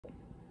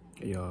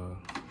Y'all,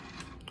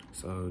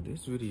 so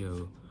this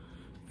video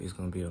is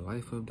gonna be a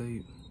life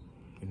update,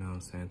 you know what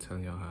I'm saying,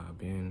 telling y'all how I've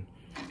been,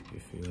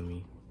 you feel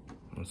me,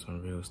 on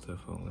some real stuff.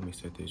 Let me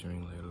set this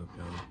ring light up,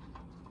 y'all.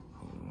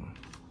 Hold on.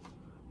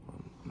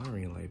 My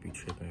ring light be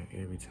tripping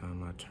every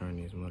time I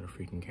turn this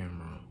motherfucking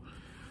camera on.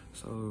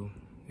 So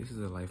this is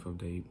a life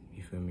update,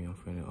 you feel me. I'm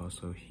finna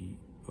also heat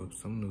up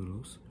some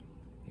noodles,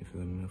 you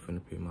feel me. I'm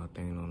finna put my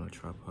thing on a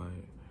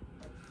tripod.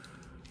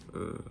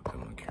 Put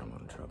my camera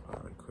on the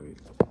tripod right quick.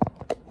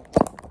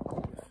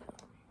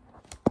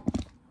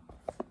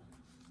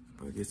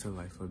 But it's a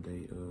life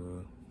update.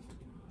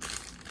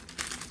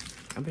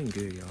 I've been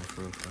good, y'all,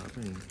 for real. I've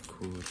been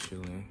cool,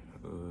 chilling.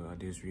 I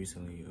just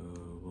recently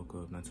woke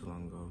up not too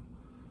long ago.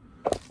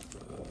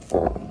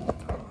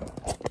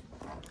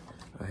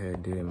 I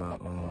had did my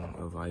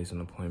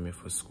advising appointment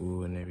for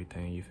school and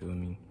everything, you feel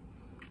me?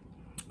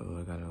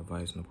 I got an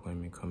advising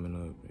appointment coming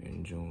up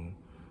in June.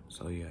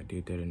 So yeah, I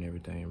did that and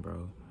everything,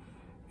 bro.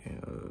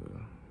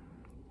 And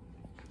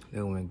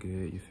that went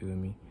good, you feel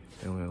me?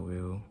 That went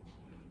well.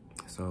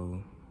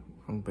 So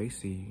I'm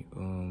basically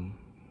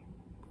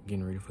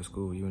getting ready for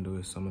school. Even though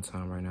it's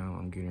summertime right now,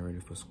 I'm getting ready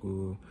for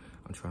school.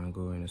 I'm trying to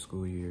go in the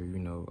school year, you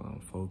know,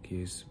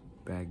 focus,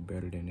 back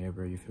better than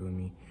ever, you feel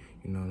me?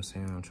 You know what I'm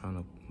saying? I'm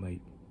trying to, like,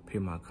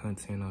 put my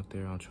content out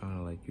there. I'm trying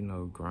to, like, you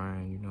know,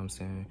 grind, you know what I'm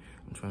saying?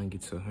 I'm trying to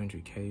get to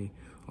 100K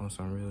on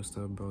some real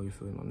stuff, bro, you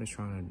feel me? I'm just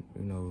trying to,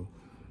 you know,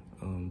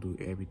 do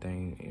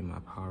everything in my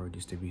power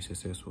just to be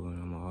successful.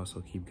 And I'm gonna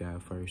also keep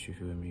God first, you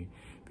feel me?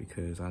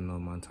 Because I know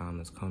my time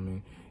is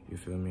coming, you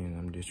feel me? And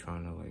I'm just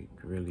trying to, like,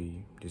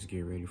 really just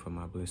get ready for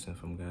my blessing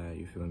from God,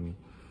 you feel me?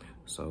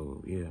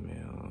 So yeah,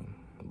 man,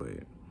 but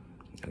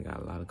I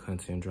got a lot of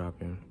content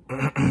dropping.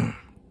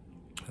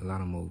 A lot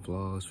of more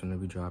vlogs finna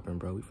be dropping,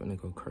 bro. We finna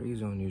go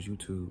crazy on this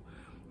YouTube.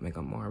 Like,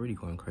 I'm already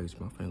going crazy,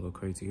 but I'm finna go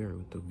crazy here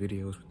with the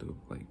videos, with the,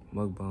 like,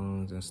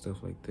 mukbangs and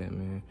stuff like that,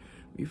 man.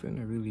 We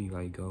finna really,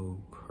 like, go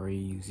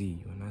crazy.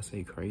 When I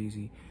say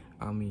crazy,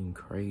 I mean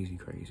crazy,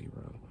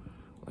 bro.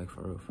 Like,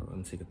 for real, Let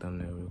me take a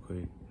thumbnail real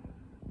quick.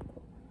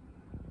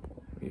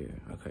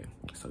 Yeah, okay.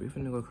 So we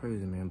finna go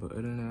crazy, man. But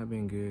other than that, I've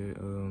been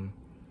good.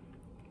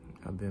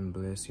 I've been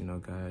blessed, you know.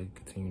 God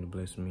continue to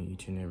bless me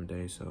each and every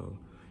day. So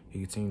he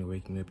continue to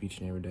wake me up each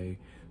and every day.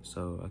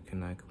 So I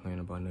cannot complain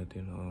about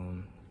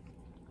nothing.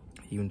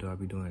 Even though I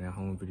be doing at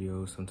home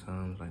videos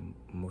sometimes, like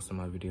most of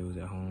my videos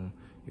at home,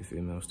 you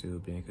feel me, I'm still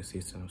being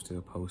consistent, I'm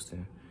still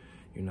posting,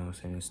 you know what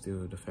I'm saying? It's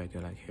still the fact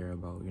that I care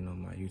about, you know,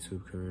 my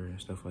YouTube career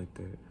and stuff like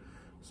that.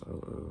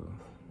 So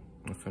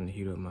I'm finna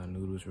heat up my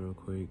noodles real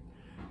quick,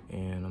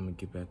 and I'm gonna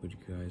get back with you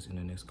guys in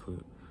the next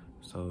clip.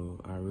 So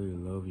I really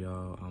love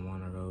y'all. I'm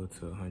on the road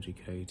to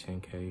 100K,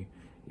 10K,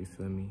 you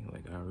feel me?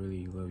 Like, I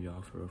really love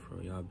y'all for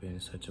real. Y'all been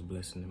such a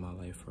blessing in my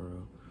life for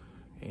real.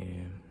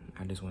 And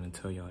I just want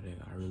to tell y'all that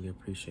I really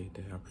appreciate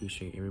that. I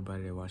appreciate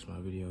everybody that watch my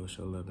videos,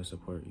 show love and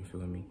support, you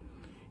feel me?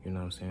 You know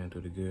what I'm saying?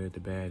 Through the good, the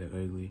bad, the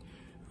ugly,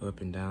 up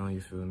and down,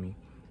 you feel me?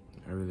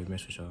 I really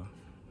miss with y'all.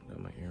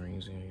 Got my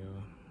earrings in,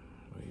 y'all.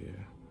 But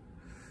yeah.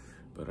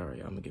 But all right,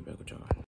 y'all, I'm gonna get back with y'all.